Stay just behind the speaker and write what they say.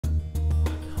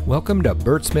Welcome to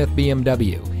Bert Smith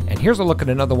BMW, and here's a look at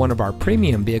another one of our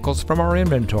premium vehicles from our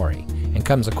inventory, and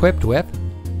comes equipped with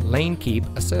lane keep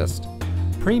assist,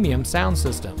 premium sound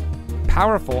system,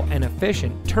 powerful and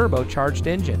efficient turbocharged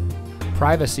engine,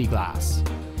 privacy glass,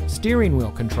 steering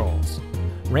wheel controls,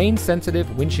 rain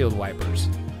sensitive windshield wipers,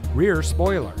 rear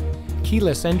spoiler,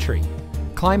 keyless entry,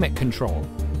 climate control,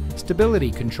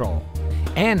 stability control,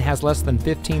 and has less than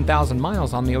 15,000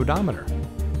 miles on the odometer.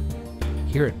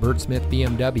 Here at Bert Smith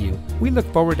BMW, we look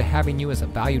forward to having you as a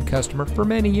valued customer for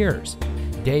many years.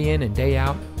 Day in and day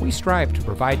out, we strive to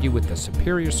provide you with the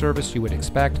superior service you would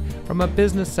expect from a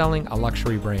business selling a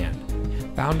luxury brand.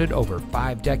 Founded over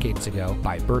 5 decades ago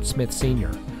by Bert Smith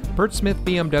Sr., Bert Smith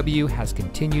BMW has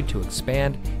continued to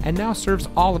expand and now serves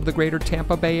all of the greater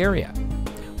Tampa Bay area.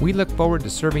 We look forward to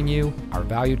serving you, our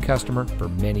valued customer, for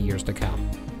many years to come.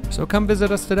 So come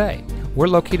visit us today. We're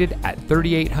located at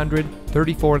 3800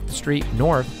 34th Street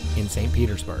North in St.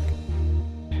 Petersburg.